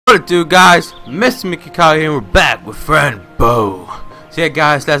What it do, guys? Mr. Mickey Kyle here, and we're back with Fran Bow. So yeah,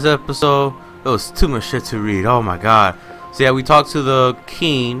 guys, last episode, there was too much shit to read. Oh my god. So yeah, we talked to the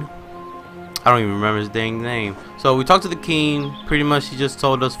king. I don't even remember his dang name. So we talked to the king. Pretty much he just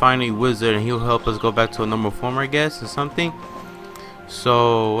told us find a wizard and he'll help us go back to a normal form, I guess, or something.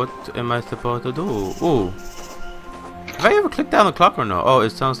 So what am I supposed to do? Ooh. Have I ever clicked down the clock or no? Oh,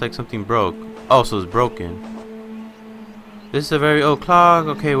 it sounds like something broke. Oh, so it's broken. This is a very old clock.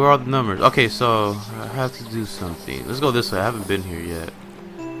 Okay, where are all the numbers? Okay, so I have to do something. Let's go this way. I haven't been here yet.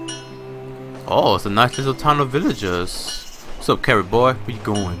 Oh, it's a nice little town of villagers. What's up, carrot boy? Where you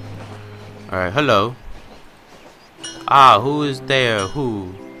going? Alright, hello. Ah, who is there?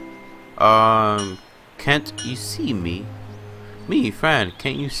 Who? Can't you see me? Me, Fran,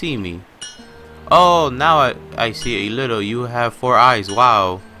 can't you see me? Oh, now I see a little. You have 4 eyes.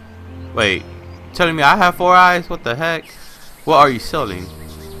 Wow. Wait, telling me I have 4 eyes? What the heck? What are you selling?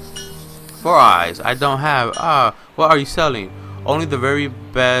 4 eyes. I don't have. What are you selling? Only the very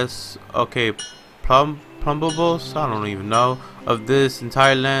best. Okay, plumbables. I don't even know of this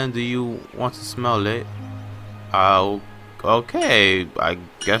entire land. Do you want to smell it? Okay. I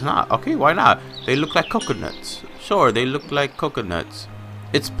guess not. Okay, why not? They look like coconuts. Sure, they look like coconuts.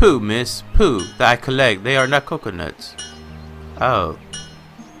 It's poo, miss. Poo that I collect. They are not coconuts. Oh.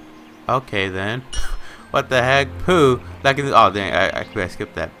 Okay then. What the heck? Poo. Like in the, oh dang, I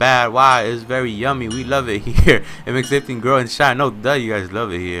skipped that. Bad. Why? It's very yummy. We love it here. It makes everything grow and shine. No duh, you guys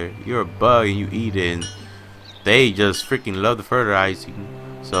love it here. You're a bug and you eat it. And they just freaking love the fertilizing.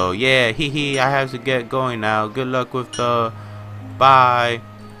 So yeah, hee. I have to get going now. Good luck with the. Bye.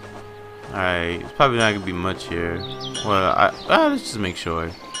 Alright, it's probably not gonna be much here. Well, let's just make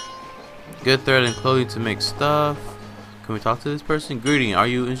sure. Good thread and clothing to make stuff. Can we talk to this person? Greeting. Are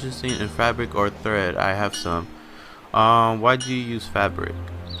you interested in fabric or thread? I have some. Why do you use fabric?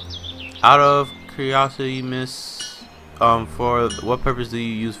 Out of curiosity, miss. For what purpose do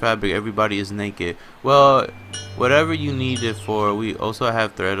you use fabric? Everybody is naked. Well, whatever you need it for. We also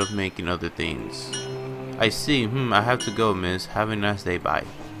have thread of making other things. I see. I have to go, miss. Have a nice day. Bye.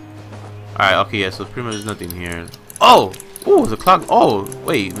 Alright, okay, yeah, so pretty much there's nothing here. Oh! Ooh, the clock. Oh,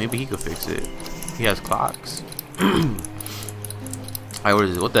 wait, maybe he could fix it. He has clocks. Alright, what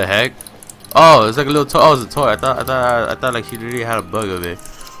is it? What the heck? Oh, it's like a little toy. Oh, it's a toy. I thought like she really had a bug of it.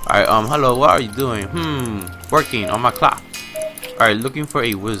 Alright, hello, what are you doing? Working on my clock. Alright, looking for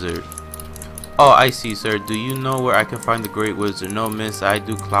a wizard. Oh, I see, sir. Do you know where I can find the great wizard? No, miss, I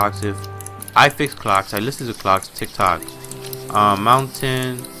do clocks. If I fix clocks, I listen to clocks. TikTok.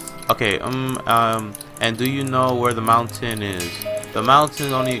 Mountain. Okay, and do you know where the mountain is? The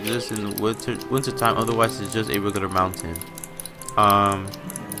mountain only exists in winter time, otherwise it's just a regular mountain.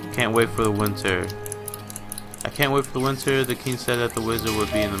 Can't wait for the winter. I can't wait for the winter. The king said that the wizard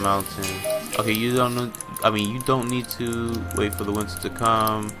would be in the mountain. Okay, you don't know, you don't need to wait for the winter to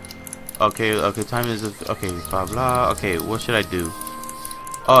come. Okay, time is okay, blah blah. Okay, what should I do?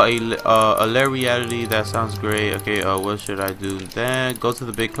 Oh, a reality. That sounds great. Okay, what should I do? Then go to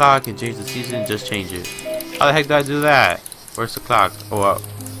the big clock and change the season. Just change it. How the heck did I do that? Where's the clock? Oh,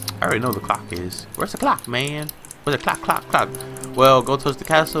 I already know the clock is. Where's the clock, man? Where's the clock? Well, go towards the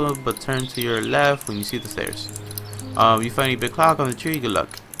castle, but turn to your left when you see the stairs. You find a big clock on the tree. Good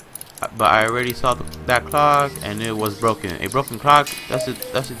luck. But I already saw that clock, and it was broken. A broken clock? That's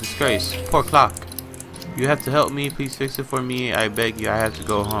a disgrace. Poor clock. You have to help me. Please fix it for me. I beg you. I have to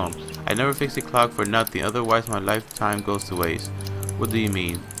go home. I never fix a clock for nothing. Otherwise, my lifetime goes to waste. What do you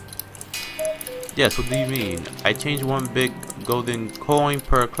mean? Yes, what do you mean? I change one big golden coin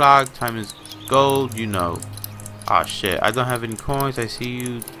per clock. Time is gold, you know. Ah, shit. I don't have any coins. I see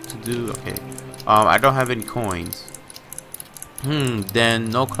you to do. Okay. I don't have any coins. Then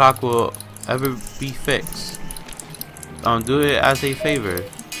no clock will ever be fixed. Do it as a favor.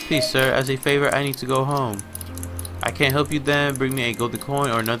 Please, sir, as a favor, I need to go home. I can't help you then. Bring me a golden coin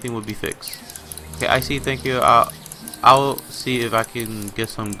or nothing will be fixed. Okay, I see. Thank you. I'll see if I can get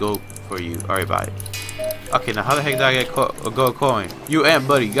some gold for you. Alright, bye. Okay, now how the heck did I get a gold coin? You and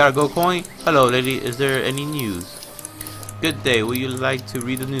buddy, you got a gold coin? Hello, lady. Is there any news? Good day. Would you like to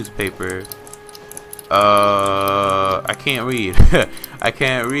read the newspaper? I can't read. I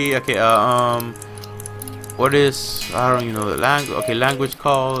can't read. Okay, what is, I don't even know the language. Okay, language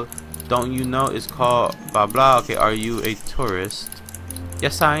called, don't you know, it's called blah blah. Okay, are you a tourist?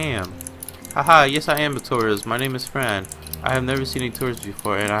 Yes, I am. Haha, yes, I am a tourist. My name is Fran. I have never seen a tourist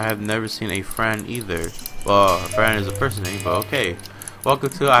before, and I have never seen a Fran either. Well, Fran is a person name, but okay. Welcome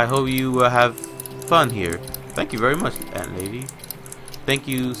to, I hope you will have fun here. Thank you very much, Aunt Lady. Thank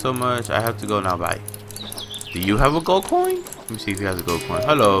you so much. I have to go now. Bye. Do you have a gold coin? Let me see if he has a gold coin.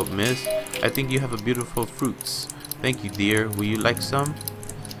 Hello, miss. I think you have a beautiful fruits. Thank you, dear. Will you like some?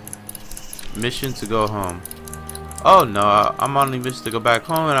 Mission to go home. Oh no, I'm on a mission to go back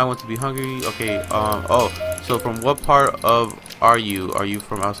home and I want to be hungry. Okay, oh, so from what part of are you? Are you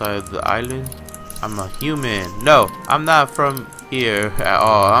from outside the island? I'm a human. No, I'm not from here at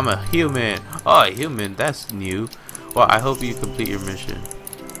all. I'm a human. Oh, a human, that's new. Well, I hope you complete your mission.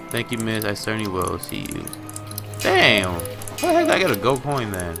 Thank you, miss. I certainly will. See you. Damn. What the heck did I get a gold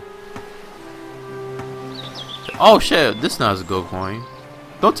coin then? Oh shit, this now is a gold coin.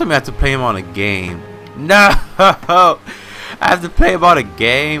 Don't tell me I have to play him on a game. No! I have to play him on a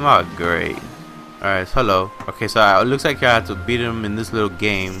game? Oh, great. Alright, so hello. Okay, so it looks like I have to beat him in this little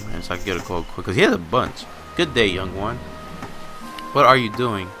game. And so I can get a gold coin. Because he has a bunch. Good day, young one. What are you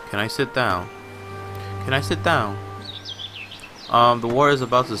doing? Can I sit down? Can I sit down? The war is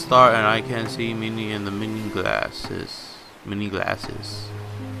about to start and I can see Minnie in the mini glasses. Mini glasses.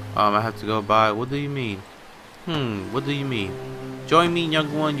 I have to go by. What do you mean? What do you mean? Join me,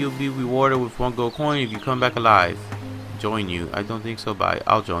 young one. You'll be rewarded with 1 gold coin if you come back alive. Join you? I don't think so, but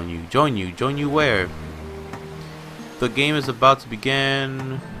I'll join you. Join you? Join you where? The game is about to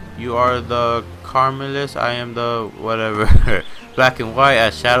begin. You are the Carmelist. I am the whatever. Black and white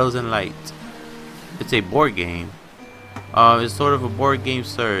as shadows and light. It's a board game. It's sort of a board game,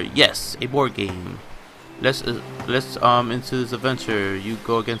 sir. Yes, a board game. Let's into this adventure. You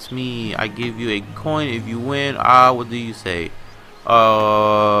go against me. I give you a coin if you win. What do you say?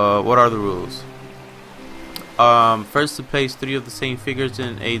 What are the rules? First to place 3 of the same figures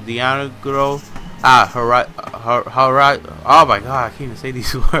in a diagonal. Oh my god, I can't even say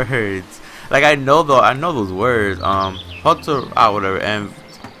these words. Like I know those words. Whatever, and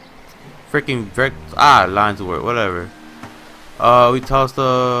freaking lines of word, whatever. We toss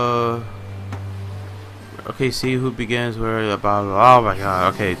the. Okay, see who begins where about. Oh my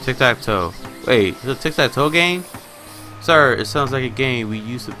god. Okay, tic-tac-toe. Wait, is it a tic-tac-toe game? Sir, it sounds like a game we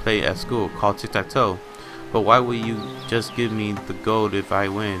used to play at school called tic-tac-toe. But why will you just give me the gold if I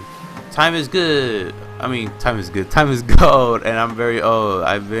win? Time is good. I mean, time is good. Time is gold, and I'm very old.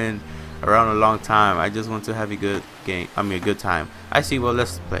 I've been around a long time. I just want to have a good game. I mean, a good time. I see. Well,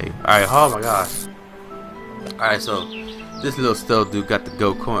 let's play. All right. Oh my gosh. All right. So this little stealth dude got the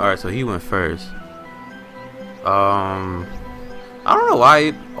gold coin. All right. So he went first. I don't know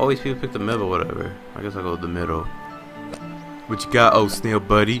why always people pick the middle. Whatever. I guess I'll go with the middle. What you got, old snail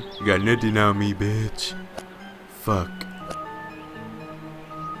buddy? You got nothing on me, bitch. Fuck.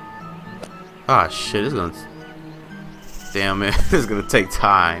 Ah, shit, this is gonna. Damn it, this is gonna take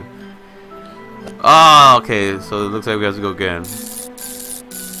time. Oh, okay, so it looks like we have to go again.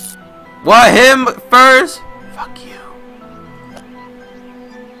 What, him first? Fuck you.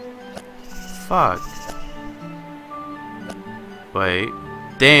 Fuck. Wait.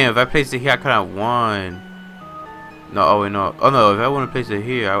 Damn, if I placed it here, I could have won. No, oh wait, no. Oh no, if I want to place it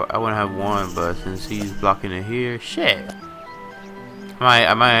here, I want to have 1, but since he's blocking it here, shit.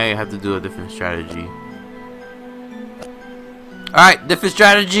 I might have to do a different strategy. Alright, different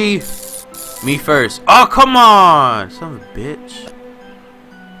strategy. Me first. Oh, come on! Son of a bitch.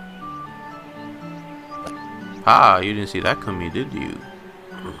 Ah, you didn't see that coming, did you?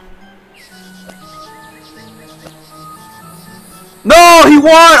 No, he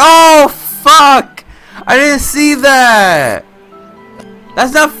won! Oh, fuck! I didn't see that!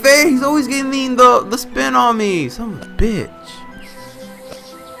 That's not fair! He's always getting the spin on me! Son of a bitch.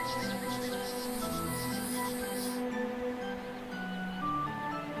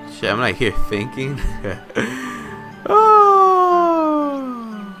 Shit, I'm not here thinking. Oh.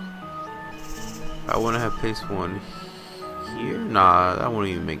 I wanna have placed 1 here? Nah, that wouldn't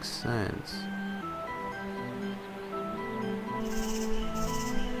even make sense.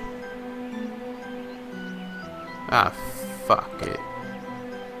 Ah, fuck it.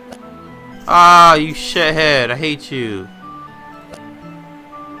 Ah, you shithead. I hate you.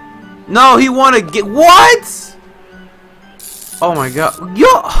 No, he wanna get what? Oh my god. Yo!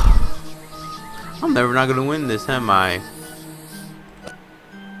 I'm never not gonna win this, am I?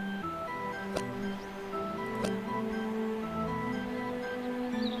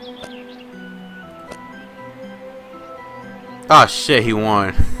 Ah, shit, he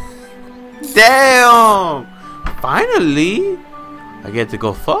won. Damn! Finally, I get to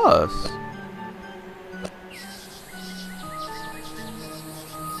go first.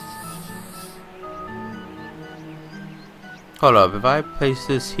 Hold up, if I place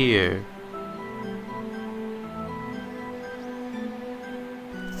this here.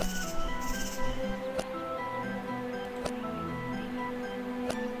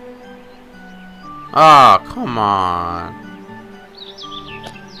 Ah, come on.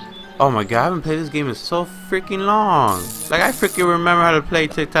 Oh my god, I haven't played this game in so freaking long. Like, I freaking remember how to play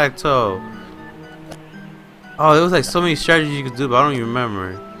tic-tac-toe. Oh, there was like so many strategies you could do, but I don't even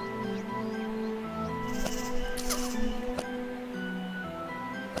remember.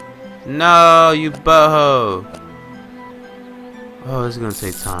 No, you butthole. Oh, this is gonna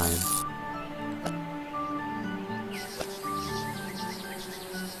take time.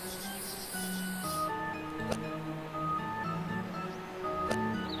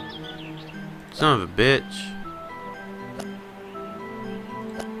 Son of a bitch.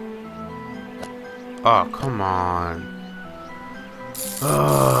 Oh, come on.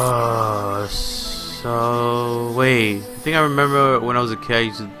 Oh, so wait. I think I remember when I was a kid, I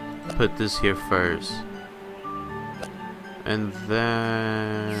used to put this here first. And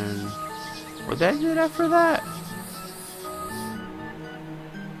then... Would I do that for that?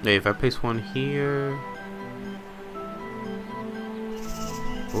 Hey, if I place one here...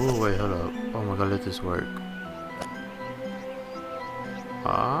 Oh, wait, hold up. Oh my god, let this work.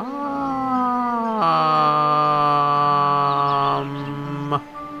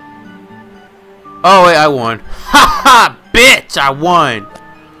 Oh, wait, I won. Ha ha! Bitch, I won!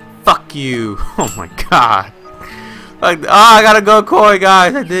 Fuck you. Oh my god. Like, oh, I got a gold coin,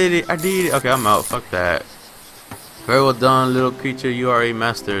 guys. I did it. I did it. Okay, I'm out. Fuck that. Very well done, little creature. You are a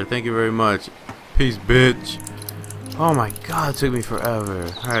master. Thank you very much. Peace, bitch. Oh my god, it took me forever.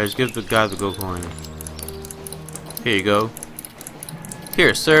 Alright, let's give the guy the gold coin. Here you go.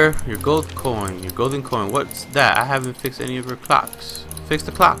 Here, sir. Your gold coin. Your golden coin. What's that? I haven't fixed any of your clocks. Fix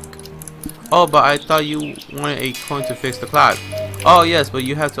the clock. Oh, but I thought you wanted a coin to fix the clock. Oh, yes, but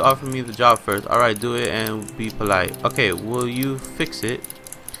you have to offer me the job first. Alright, do it and be polite. Okay, will you fix it?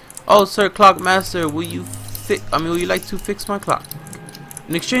 Oh, sir, clock master, will you like to fix my clock?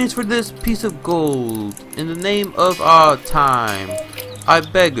 In exchange for this piece of gold, in the name of our time, I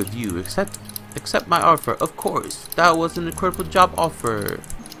beg of you, accept my offer. Of course, that was an incredible job offer.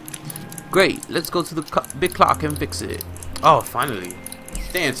 Great, let's go to the big clock and fix it. Oh, finally.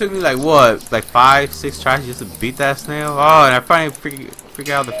 Damn, it took me like what, like 5-6 tries just to beat that snail. Oh, and I finally figured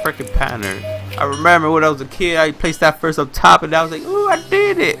out the freaking pattern. I remember when I was a kid, I placed that first up top, and I was like, ooh, I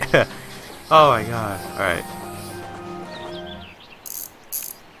did it. Oh my god. All right.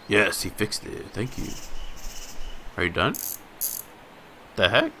 Yes, he fixed it. Thank you. Are you done? The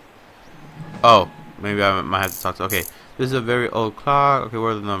heck? Oh, maybe I might have to talk to. Okay, this is a very old clock. Okay,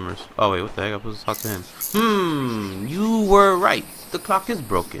 where are the numbers? Oh wait, what the heck? I'm supposed to talk to him. You were right. The clock is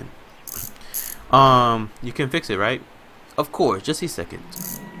broken. You can fix it, right? Of course. Just a second.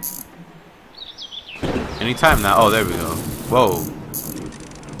 Anytime now. Oh, there we go. Whoa.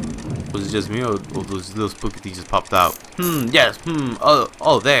 Was it just me, or those little spooky things just popped out? Yes.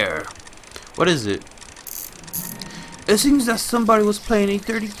 Oh, there. What is it? It seems that somebody was playing a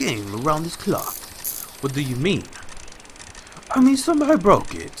dirty game around this clock. What do you mean? I mean, somebody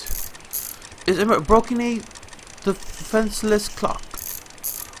broke it. Is it broken a defenseless clock?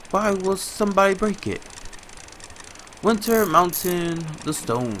 Why will somebody break it? Winter, mountain, the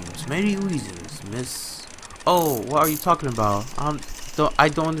stones. Many reasons, miss. Oh, what are you talking about? I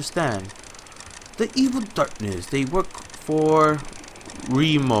don't understand. The evil darkness. They work for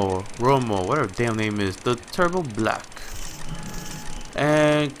Romo, whatever damn name is. The Turbo Black.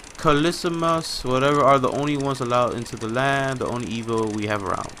 And Callissimus, whatever, are the only ones allowed into the land. The only evil we have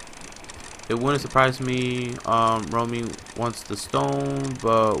around. It wouldn't surprise me. Romy wants the stone,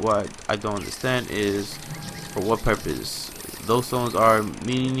 but what I don't understand is for what purpose. Those stones are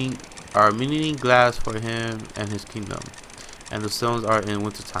meaning glass for him and his kingdom, and the stones are in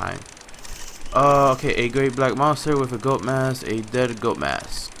wintertime. Okay, a great black monster with a goat mask, a dead goat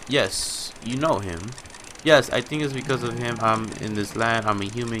mask. Yes, you know him. Yes, I think it's because of him I'm in this land. I'm a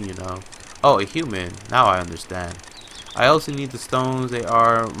human, you know. Oh, a human. Now I understand. I also need the stones. They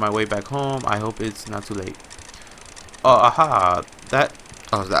are my way back home. I hope it's not too late. Oh, aha. That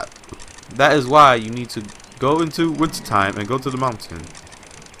is why you need to go into wintertime and go to the mountain.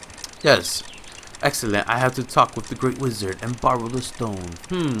 Yes. Excellent. I have to talk with the great wizard and borrow the stone.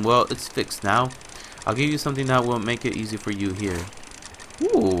 Well, it's fixed now. I'll give you something that will make it easy for you here.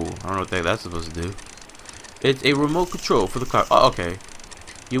 Ooh, I don't know what the heck that's supposed to do. It's a remote control for the car. Oh, okay.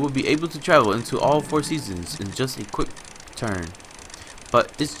 You will be able to travel into all 4 seasons in just a quick turn.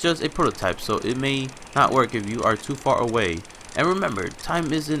 But it's just a prototype, so it may not work if you are too far away. And remember,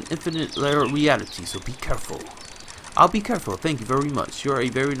 time is an infinite reality, so be careful. I'll be careful, thank you very much. You're a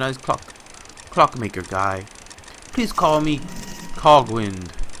very nice clockmaker guy. Please call me Cogwind.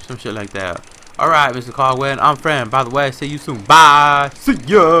 Some shit like that. Alright, Mr. Cogwind, I'm Fran. By the way, see you soon. Bye. See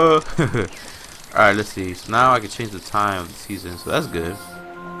ya. Alright, let's see. So now I can change the time of the season, so that's good.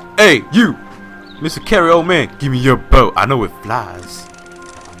 Hey, you! Mr. Carry, old man, give me your boat. I know it flies.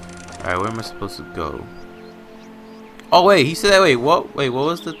 Alright, where am I supposed to go? Oh, wait, he said, wait, what? Wait, what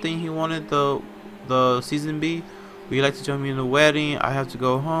was the thing he wanted the season be? Would you like to join me in the wedding? I have to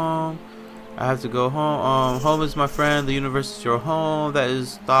go home. I have to go home. Home is my friend. The universe is your home. That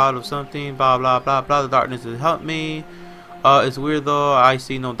is thought of something. Blah, blah, blah, blah. The darkness has helped me. It's weird though. I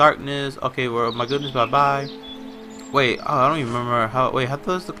see no darkness. Okay, well, my goodness, bye-bye. Wait, oh, I don't even remember how. Wait, how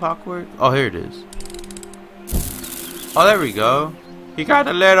does the clock work? Oh, here it is. Oh, there we go. He got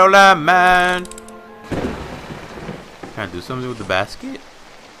a little lemon. Can I do something with the basket?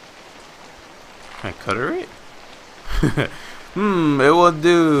 Can I cutter it? It will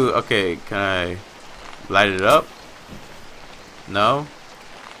do. Okay, can I light it up? No?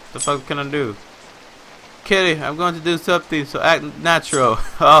 What the fuck can I do? Kitty, I'm going to do something, so act natural.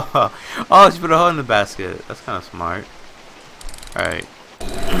 Oh, she put a hole in the basket. That's kind of smart. Alright.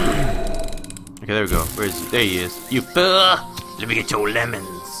 Okay, there we go. Where is he? There he is. You fool! Let me get your lemons.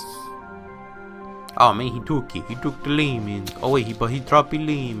 Oh man, he took it. He took the lemon. Oh wait, but he dropped a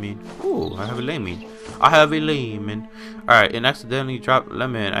lemon. Oh, I have a lemon. I have a lemon. Alright, and accidentally dropped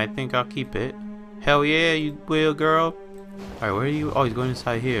lemon. I think I'll keep it. Hell yeah, you will, girl. Alright, where are you? Oh, he's going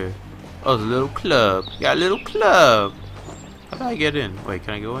inside here. Oh, it's a little club. You got a little club. How do I get in? Wait,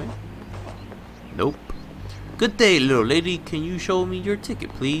 can I go in? Nope. Good day, little lady. Can you show me your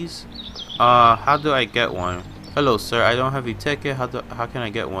ticket, please? How do I get one? Hello, sir. I don't have a ticket. How can I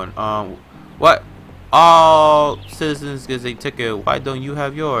get one? What? All citizens get a ticket. Why don't you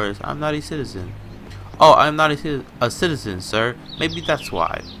have yours? I'm not a citizen. Oh, I'm not a citizen, sir. Maybe that's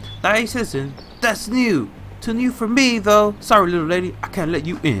why. Not a citizen? That's new. Too new for me, though. Sorry, little lady. I can't let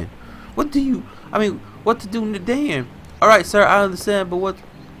you in. What to do in the damn? Alright, sir, I understand, but what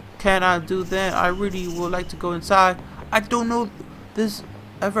can I do then? I really would like to go inside. I don't know this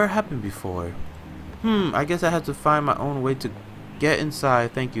ever happened before. I guess I have to find my own way to get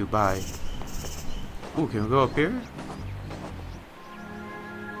inside. Thank you, bye. Ooh, can we go up here?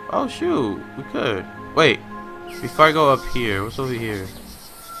 Oh, shoot, we could. Wait, before I go up here, what's over here?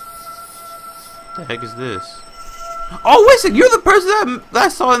 What the heck is this? Oh, listen, you're the person that I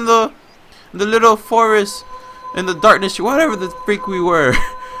saw in the little forest in the darkness, whatever the freak we were.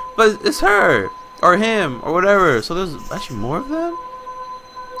 But it's her or him or whatever. So there's actually more of them.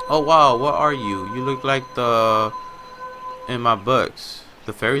 Oh wow, what are you? You look like in my books.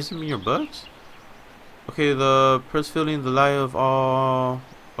 The fairies in your books? Okay, the person feeling the light of all.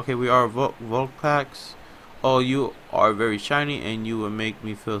 Okay, we are Volcax. Oh, you are very shiny and you will make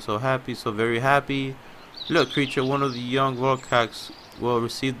me feel so happy, so very happy. Look, creature, one of the young Volcax will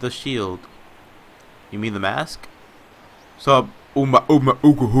receive the shield. You mean the mask? So, uga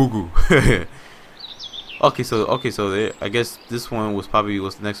hugu. Okay, so I guess this one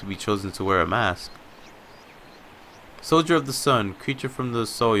was next to be chosen to wear a mask. Soldier of the sun, creature from the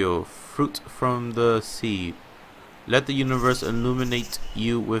soil, fruit from the seed. Let the universe illuminate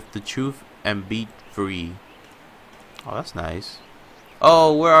you with the truth and be free. Oh, that's nice.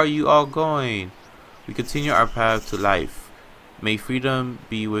 Oh, where are you all going? We continue our path to life. May freedom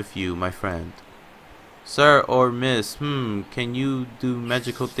be with you, my friend. Sir or miss, can you do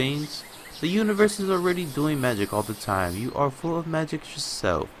magical things? The universe is already doing magic all the time. You are full of magic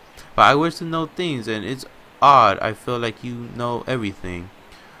yourself. But I wish to know things, and it's odd. I feel like you know everything.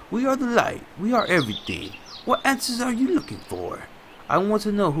 We are the light. We are everything. What answers are you looking for? I want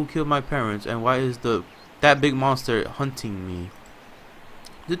to know who killed my parents, and why is that big monster hunting me.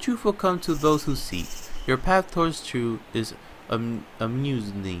 The truth will come to those who seek. Your path towards truth is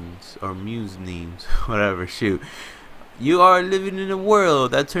musings, whatever, shoot. You are living in a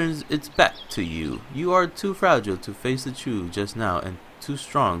world that turns its back to you. You are too fragile to face the truth just now and too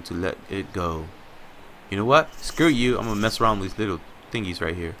strong to let it go. You know what? Screw you. I'm gonna mess around with these little thingies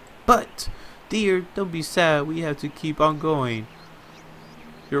right here. But, dear, don't be sad. We have to keep on going.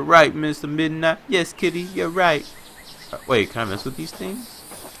 You're right, Mr. Midnight. Yes, kitty, you're right. Wait, can I mess with these things?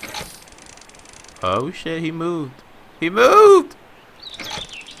 Oh shit, he moved. He moved!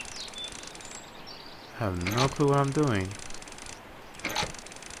 I have no clue what I'm doing.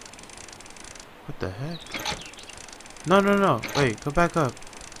 What the heck? No. Wait, go back up.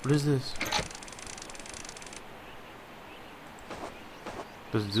 What is this?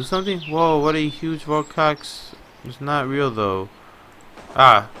 Does it do something? Whoa, what a huge Volcax. It's not real though.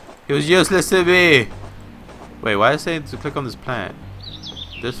 Ah, it was useless to me. Wait, why is it saying to click on this plant?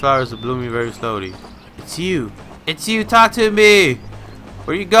 This flower is blooming very slowly. It's you. It's you. Talk to me.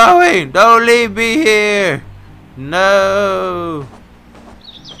 Where are you going? Don't leave me here. No.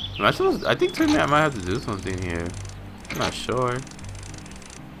 Am I supposed? I think technically I might have to do something here. I'm not sure.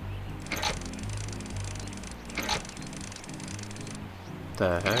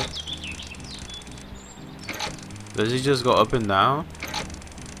 The heck? Does he just go up and down?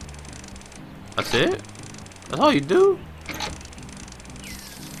 That's it? That's all you do?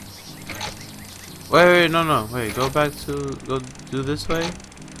 Wait, no, wait, go do this way?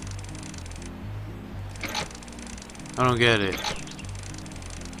 I don't get it.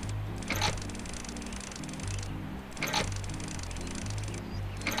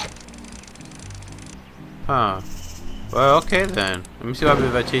 Huh. Well, okay then. Let me see what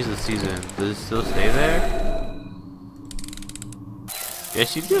happens if I change the season. Does it still stay there?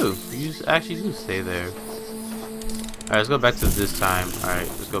 Yes, you do. You actually do stay there. Alright, let's go back to this time. Alright,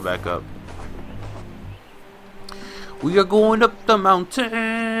 let's go back up. We are going up the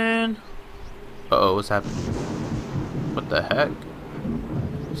mountain. Uh-oh, what's happening? What the heck?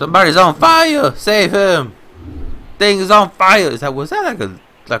 Somebody's on fire! Save him! Thing is on fire! Was that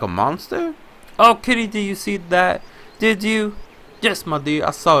like a monster? Oh, Kitty, did you see that? Did you? Yes, my dear,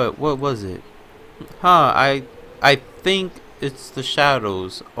 I saw it. What was it? Huh, I think it's the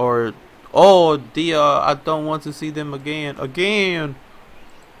shadows. Or, oh dear, I don't want to see them again. Again!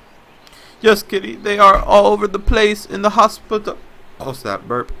 Yes, Kitty, they are all over the place in the hospital. Oh, that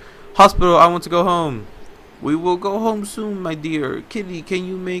burp. Hospital, I want to go home. We will go home soon, my dear. Kitty, can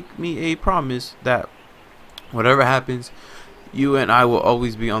you make me a promise that whatever happens, you and I will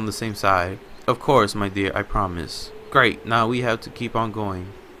always be on the same side? Of course, my dear, I promise. Great, now we have to keep on going.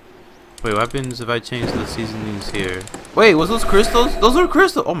 Wait, what happens if I change the seasonings here? Wait, was those crystals? Those are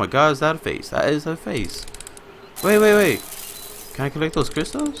crystals! Oh my god, is that a face? That is a face. Wait. Can I collect those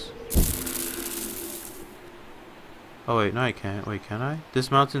crystals? Oh wait, no I can't. Wait, can I?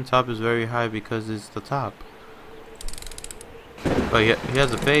 This mountain top is very high because it's the top. Oh, he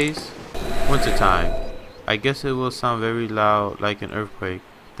has a face. Wintertime. I guess it will sound very loud like an earthquake.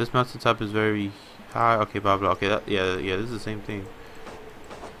 This mountain top is very high. Okay, blah blah. Okay, yeah, this is the same thing.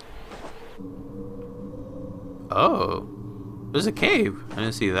 Oh, there's a cave. I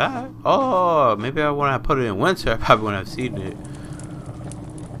didn't see that. Oh, maybe when I put it in winter, I probably wouldn't have seen it.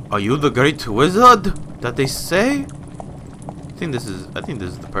 Are you the great wizard that they say? I think this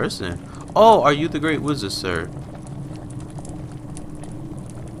is the person. Oh, are you the great wizard, sir?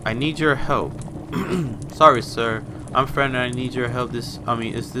 I need your help. Sorry, sir. I'm Fran and I need your help. Is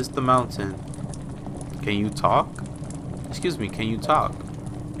this the mountain? Can you talk? Excuse me, can you talk?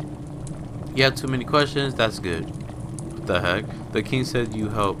 You have too many questions? That's good. What the heck? The king said you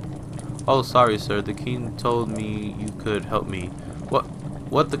help. Oh, sorry, sir. The king told me you could help me.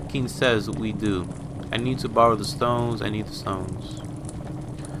 What the king says we do. I need to borrow the stones. I need the stones.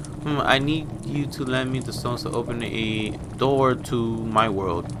 I need you to lend me the stones to open a door to my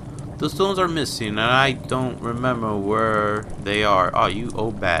world. The stones are missing and I don't remember where they are. Oh, you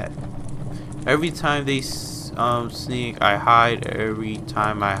old bat. Every time they sneak, I hide. Every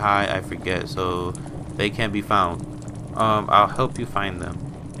time I hide, I forget. So they can't be found. I'll help you find them.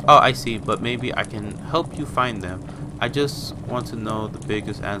 Oh, I see. But maybe I can help you find them. I just want to know the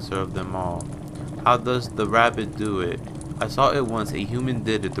biggest answer of them all. How does the rabbit do it? I saw it once. A human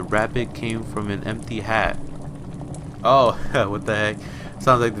did it. The rabbit came from an empty hat. Oh, what the heck?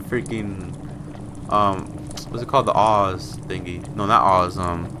 Sounds like the freaking what's it called? The Oz thingy. No, not Oz.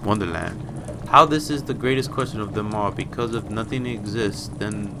 Wonderland. How this is the greatest question of them all? Because if nothing exists,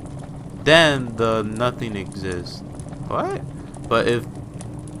 then the nothing exists. What? But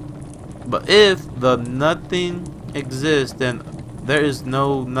if the nothing exists, then there is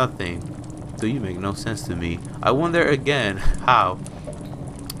no nothing. So you make no sense to me. I wonder again, how?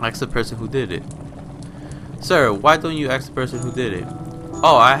 Ask the person who did it. Sir, why don't you ask the person who did it?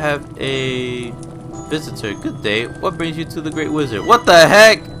 Oh, I have a visitor. Good day. What brings you to the Great Wizard? What the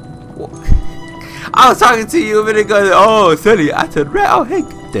heck? I was talking to you a minute ago. Oh, Sonny, I said, oh, hey,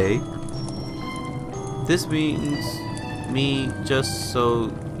 good day. This means me, just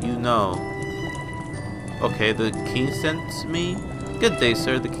so you know. Okay, the king sent me. Good day,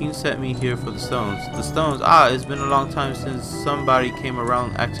 sir. The king sent me here for the stones. The stones? Ah, it's been a long time since somebody came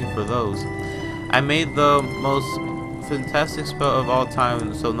around asking for those. I made the most fantastic spell of all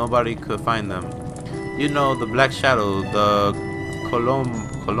time so nobody could find them. You know, the black shadow, the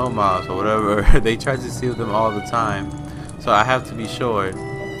colomas or whatever, they try to steal them all the time. So I have to be sure.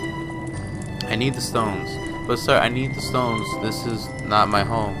 I need the stones. But sir, I need the stones. This is not my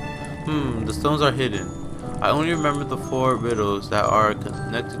home. The stones are hidden. I only remember the 4 riddles that are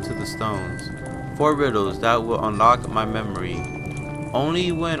connected to the stones. 4 riddles that will unlock my memory.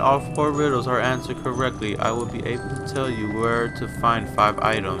 Only when all 4 riddles are answered correctly, I will be able to tell you where to find 5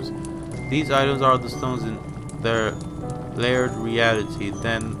 items. These items are the stones in their layered reality.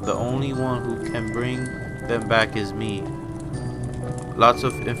 Then the only one who can bring them back is me. Lots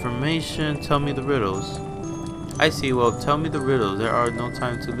of information. Tell me the riddles. I see. Well, tell me the riddles. There are no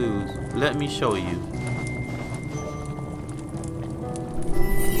time to lose. Let me show you.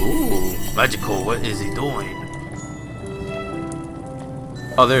 Ooh, magical. What is he doing?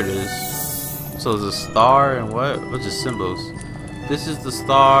 Oh, there it is. So there's a star and what? What's the symbols? This is the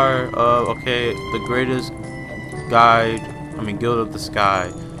star of, okay, the greatest guide, guild of the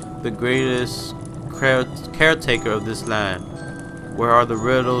sky. The greatest caretaker of this land. Where are the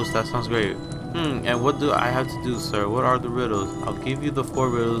riddles? That sounds great. And what do I have to do, sir? What are the riddles? I'll give you the 4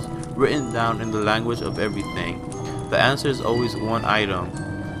 riddles written down in the language of everything. The answer is always one item.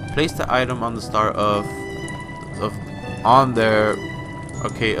 Place the item on the star on there,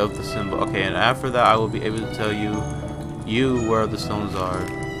 okay, of the symbol. Okay, and after that I will be able to tell you where the stones are.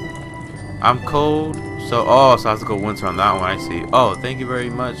 I'm cold, so I have to go winter on that one. I see. Oh, thank you very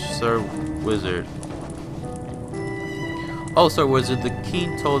much, Sir Wizard. Oh, Sir Wizard, the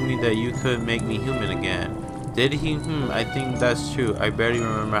king told me that you could make me human again. Did he? I think that's true. I barely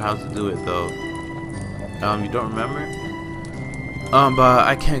remember how to do it though. You don't remember? But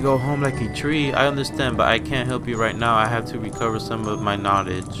I can't go home like a tree. I understand, but I can't help you right now. I have to recover some of my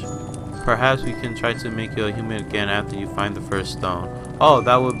knowledge. Perhaps we can try to make you a human again after you find the first stone. Oh,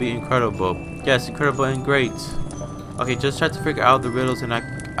 that would be incredible. Yes, incredible and great. Okay, just try to figure out the riddles and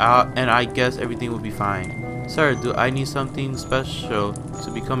I guess everything will be fine. Sir, do I need something special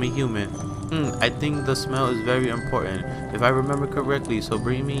to become a human? I think the smell is very important, if I remember correctly, so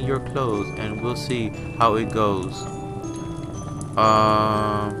bring me your clothes and we'll see how it goes.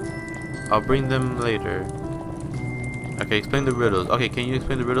 I'll bring them later. Okay, explain the riddles. Okay, can you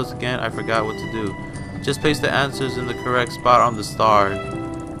explain the riddles again? I forgot what to do. Just place the answers in the correct spot on the star.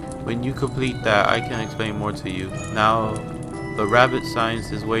 When you complete that, I can explain more to you. Now, the rabbit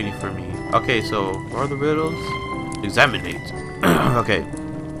science is waiting for me. Okay, so, what are the riddles? Examinate. Okay.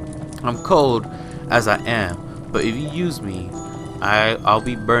 I'm cold as I am, but if you use me, I'll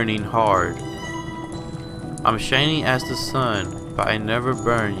be burning hard. I'm shining as the sun, but I never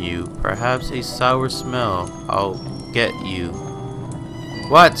burn you. Perhaps a sour smell, I'll get you.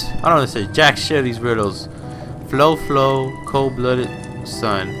 What? I don't understand jack shit of these riddles. Flow, flow, cold-blooded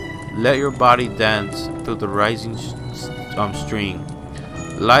sun. Let your body dance through the rising stream.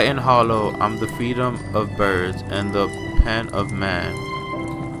 Light and hollow, I'm the freedom of birds and the pen of man.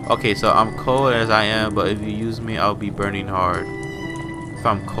 Okay, so I'm cold as I am, but if you use me, I'll be burning hard. If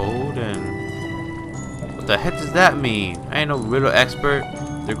I'm cold and... What the heck does that mean? I ain't no riddle expert.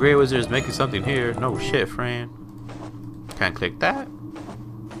 The Grey Wizard is making something here. No shit, Fran. Can't click that.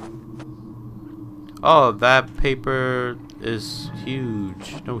 Oh, that paper is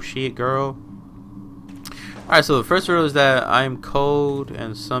huge. No shit, girl. Alright, so the first riddle is that I'm cold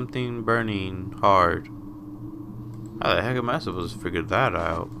and something burning hard. How the heck am I supposed to figure that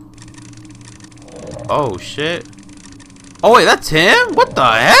out? Oh shit. Oh wait, that's him? What the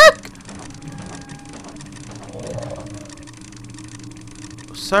heck?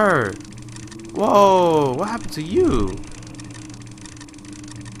 Sir. Whoa, what happened to you?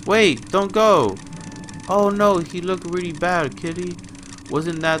 Wait, don't go. Oh no, he looked really bad, kitty.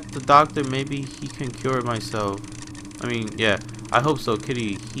 Wasn't that the doctor? Maybe he can cure myself. I mean, yeah, I hope so,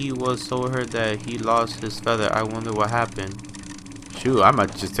 kitty. He was so hurt that he lost his feather. I wonder what happened. Shoot, I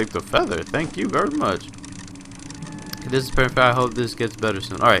might just take the feather. Thank you very much. This is perfect. I hope this gets better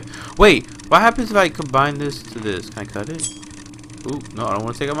soon. Alright, wait, what happens if I combine this to this? Can I cut it? Ooh, no, I don't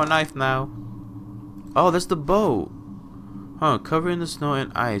want to take out my knife now. Oh, that's the boat. Huh, covered in the snow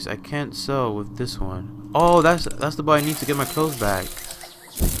and ice. I can't sail with this one. Oh, that's the boat I need to get my clothes back.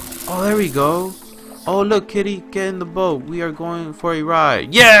 Oh, there we go. Oh, look, kitty, get in the boat. We are going for a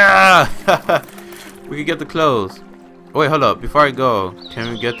ride. Yeah! We can get the clothes. Oh, wait, hold up. Before I go,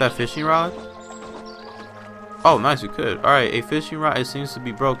 can we get that fishing rod? Oh, nice, we could. Alright, a fishing rod. It seems to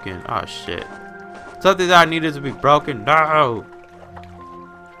be broken. Oh, shit. Something that I needed to be broken. No!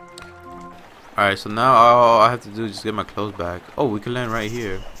 Alright, so now all I have to do is just get my clothes back. Oh, we can land right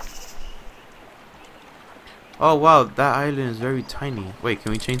here. Oh, wow, that island is very tiny. Wait,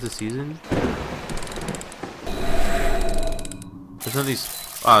 can we change the season? There's nothing.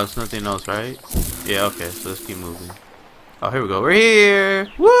 Oh, there's nothing else, right? Yeah, okay, so let's keep moving. Oh, here we go. We're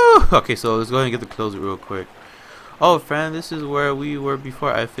here! Woo! Okay, so let's go ahead and get the clothes real quick. Oh, Fran, this is where we were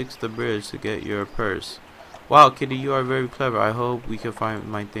before I fixed the bridge to get your purse. Wow, kitty, you are very clever. I hope we can find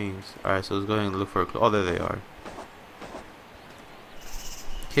my things. Alright, so let's go ahead and look for a clothes. Oh, there they are.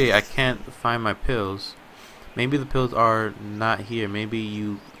 Kitty, I can't find my pills. Maybe the pills are not here. Maybe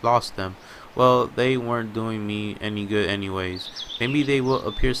you lost them. Well, they weren't doing me any good anyways. Maybe they will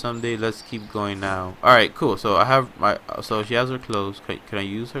appear someday. Let's keep going now. Alright, cool. So I have my... So she has her clothes. Can I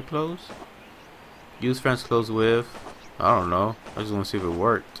use her clothes? Use Fran's clothes with... I don't know. I just want to see if it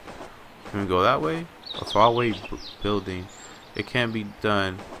worked. Can we go that way? A faraway building. It can't be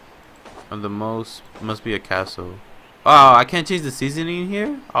done. And the most must be a castle. Oh, I can't change the seasoning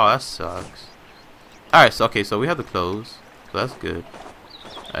here? Oh, that sucks. Alright, so okay, so we have the clothes. So that's good.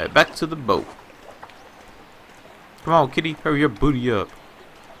 Alright, back to the boat. Come on, kitty, hurry your booty up.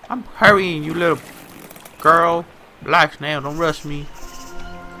 I'm hurrying, you little girl. Relax now, don't rush me.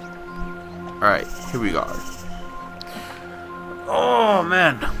 Alright, here we are. Oh,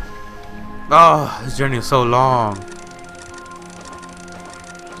 man. Oh, this journey is so long.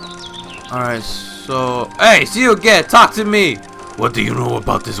 Alright, so... Hey, see you again, talk to me! What do you know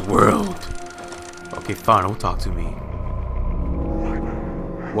about this world? Okay, fine, don't talk to me.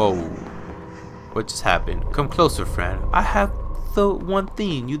 Whoa. What just happened? Come closer, friend. I have the one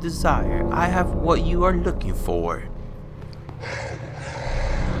thing you desire. I have what you are looking for.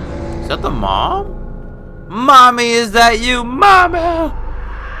 Is that the mom? Mommy, is that you? Mama!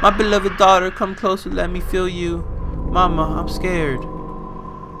 My beloved daughter, come closer, let me feel you. Mama, I'm scared.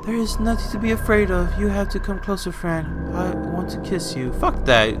 There is nothing to be afraid of. You have to come closer, friend. I want to kiss you. Fuck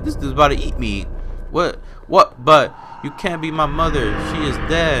that. This is about to eat me. What? But you can't be my mother. She is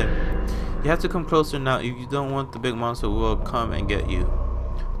dead. You have to come closer now. If you don't want, the big monster will come and get you.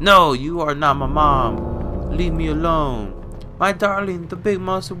 No, you are not my mom. Leave me alone. My darling, the big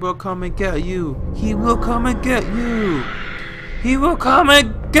monster will come and get you. He will come and get you. He will come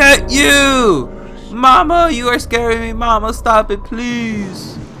and get you. Mama, you are scaring me. Mama, stop it,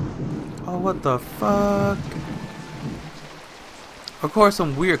 please. Oh, what the fuck? Of course,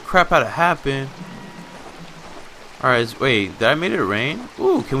 some weird crap had to happen. Alright, wait, did I make it rain?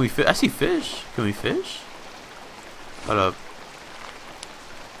 Ooh, can we fish? I see fish. Can we fish? Hold up.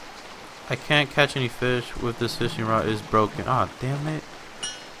 I can't catch any fish with this fishing rod. Is broken. Ah, oh, damn it.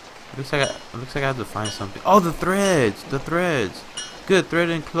 Looks like I have to find something. Oh, the threads. The threads. Good, thread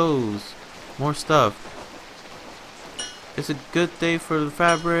and clothes. More stuff. It's a good day for the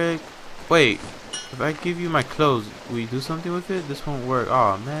fabric. Wait, if I give you my clothes, will you do something with it? This won't work.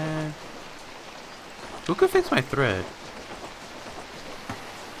 Oh man. Who could fix my thread?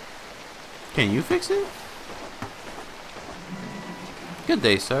 Can you fix it? Good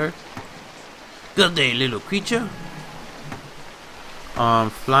day, sir. Good day, little creature.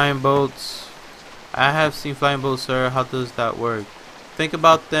 Flying boats. I have seen flying boats, sir. How does that work? Think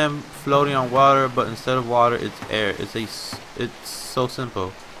about them floating on water, but instead of water, it's air. It's so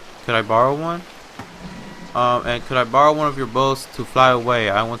simple. Could I borrow one? And could I borrow one of your boats to fly away?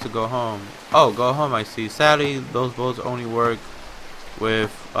 I want to go home. Oh, go home, I see. Sadly, those boats only work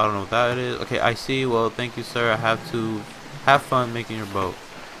with... I don't know what that is. Okay, I see. Well, thank you, sir. I have to have fun making your boat.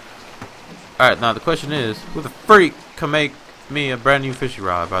 Alright, now the question is, who the freak can make me a brand new fishing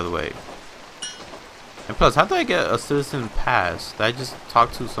rod, by the way? And plus, how do I get a citizen pass? Did I just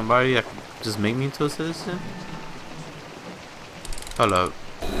talk to somebody that could just make me into a citizen? Hold up.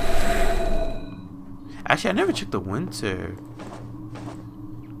 Actually, I never checked the winter.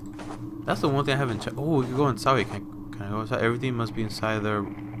 That's the one thing I haven't checked. Oh, we can go inside. Wait, can I go inside? Everything must be inside their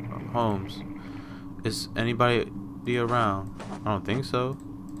homes. Is anybody around? I don't think so.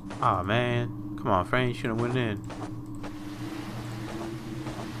 Aw, man. Come on, Fran. You shouldn't went in.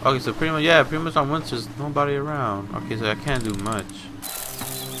 Okay, so pretty much, yeah, pretty much on winters, nobody around. Okay, so I can't do much.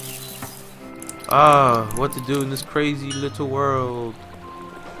 What to do in this crazy little world.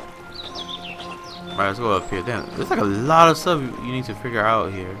 Alright, let's go up here. Damn, there's like a lot of stuff you need to figure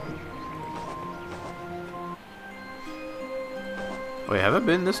out here. Wait, have I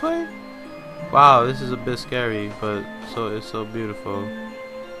been this way? Wow, this is a bit scary, but it's so beautiful.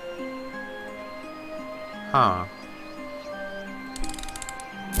 Huh.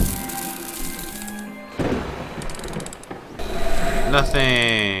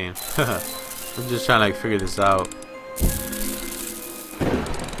 Nothing. I'm just trying to like figure this out.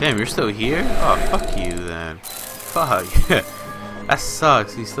 Damn, you're still here? Oh, fuck you then. Fuck. That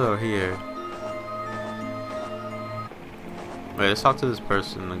sucks. He's still here. Wait, let's talk to this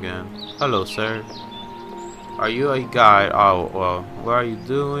person again. Hello, sir. Are you a guide? Oh, well, what are you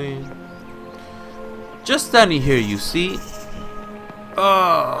doing? Just standing here, you see.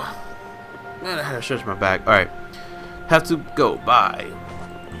 Oh, man, I had to stretch my back. All right. Have to go. Bye.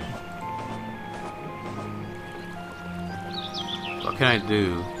 What can I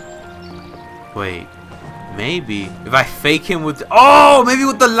do? Wait. Maybe if I fake him with maybe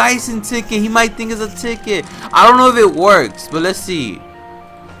with the license ticket, he might think it's a ticket. I don't know if it works, but let's see.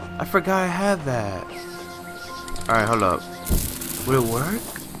 I forgot I had that. Alright, hold up. Will it work?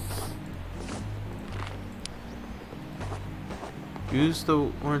 Use the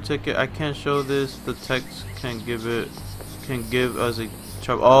warrant ticket. I can't show this. The text can give us a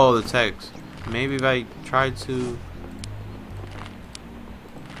trouble. Oh, the text. Maybe if I try to,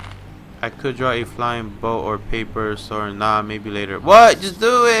 I could draw a flying boat or paper. So nah, maybe later. What? Just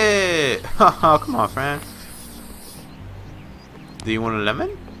do it. Oh, come on, Fran. Do you want a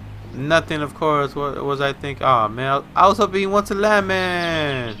lemon? Nothing, of course. What was I think? Oh man, I was hoping he wants a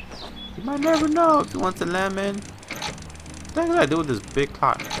lemon. You might never know if he wants a lemon. What the heck did I do with this big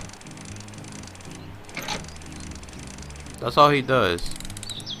clock? That's all he does.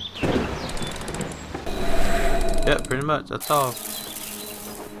 Yep, pretty much. That's all.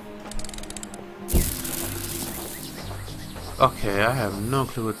 Okay, I have no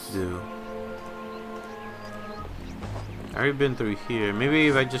clue what to do. I already been through here. Maybe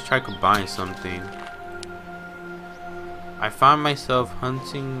if I just try to combine something. I found myself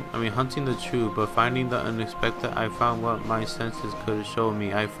hunting the truth, but finding the unexpected. I found what my senses could show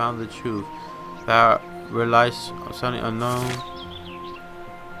me. I found the truth that relies on something unknown.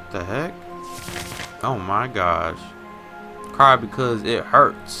 The heck? Oh my gosh. Cry because it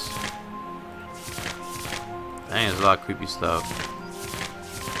hurts. Dang, there's a lot of creepy stuff.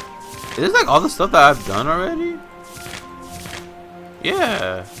 Is this like all the stuff that I've done already?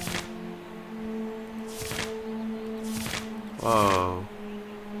 Yeah. Whoa.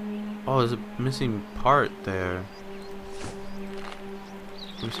 Oh, there's a missing part there.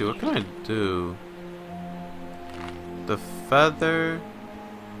 Let me see, what can I do? The feather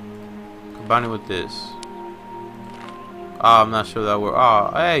combine it with this. Oh, I'm not sure that works. Oh,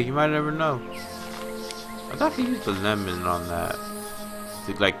 hey, you might never know. I thought he used the lemon on that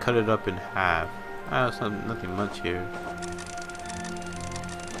to like cut it up in half. There's nothing much here.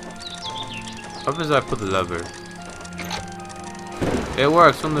 What if I put the lever? It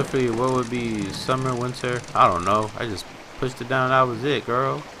works wonderfully. What would be summer, winter? I don't know. I just pushed it down. That was it,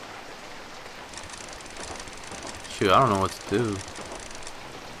 girl. Shoot, I don't know what to do.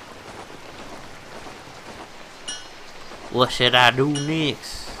 What should I do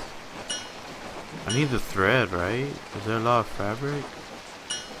next? I need the thread, right? Is there a lot of fabric?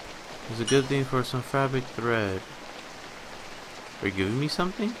 It's a good thing for some fabric thread. Are you giving me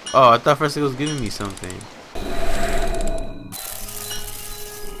something? Oh, I thought first it was giving me something.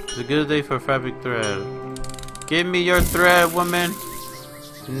 It's a good day for fabric thread. Give me your thread, woman.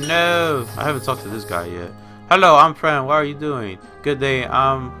 No, I haven't talked to this guy yet. Hello, I'm Fran. What are you doing? Good day.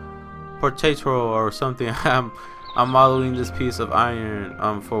 I'm portraiture or something. I'm modeling this piece of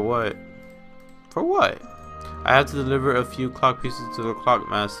iron. For what? For what? I have to deliver a few clock pieces to the clock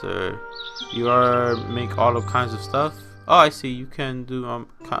master. You are make all kinds of stuff. Oh, I see. You can do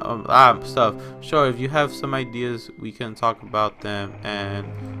stuff. Sure, if you have some ideas, we can talk about them. And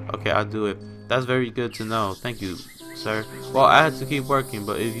okay, I'll do it. That's very good to know. Thank you, sir. Well, I had to keep working,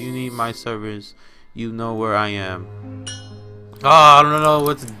 but if you need my service, you know where I am. Oh, I don't know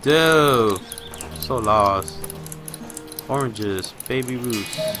what to do. So lost. Oranges, baby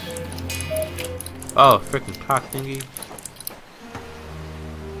roots. Oh, freaking clock thingy.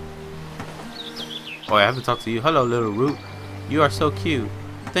 Oh, I haven't talked to you. Hello, little root. You are so cute.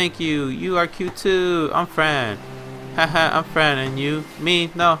 Thank you. You are cute too. I'm Fran. Haha, I'm Fran. And you?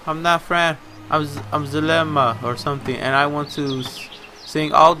 Me? No, I'm not Fran. I'm Zalema or something. And I want to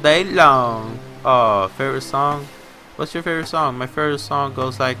sing all day long. Oh, favorite song? What's your favorite song? My favorite song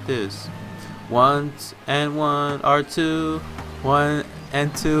goes like this. 1 and 1 are 2. 1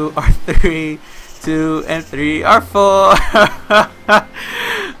 and 2 are 3. 2 and 3 are 4.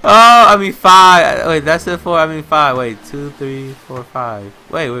 Oh, I mean 5. Wait, that's it 4. I mean 5. Wait, 2, 3, 4, 5.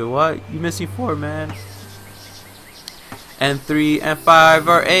 Wait, what? You missing 4, man. And 3 and 5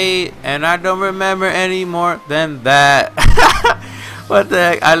 are 8. And I don't remember any more than that. What the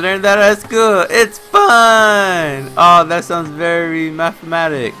heck? I learned that at school. It's fun. Oh, that sounds very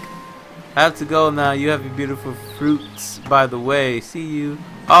mathematic. I have to go now. You have your beautiful fruits, by the way. See you.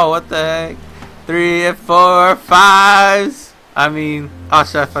 Oh, what the heck? 3 and 4, 5s. I mean, oh,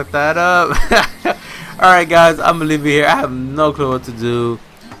 should I fuck that up? Alright guys, I'm gonna leave it here. I have no clue what to do.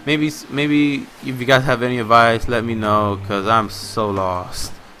 Maybe if you guys have any advice, let me know, because I'm so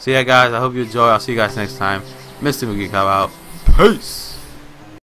lost. So yeah guys, I hope you enjoy. I'll see you guys next time. Mr. McGee out. Peace.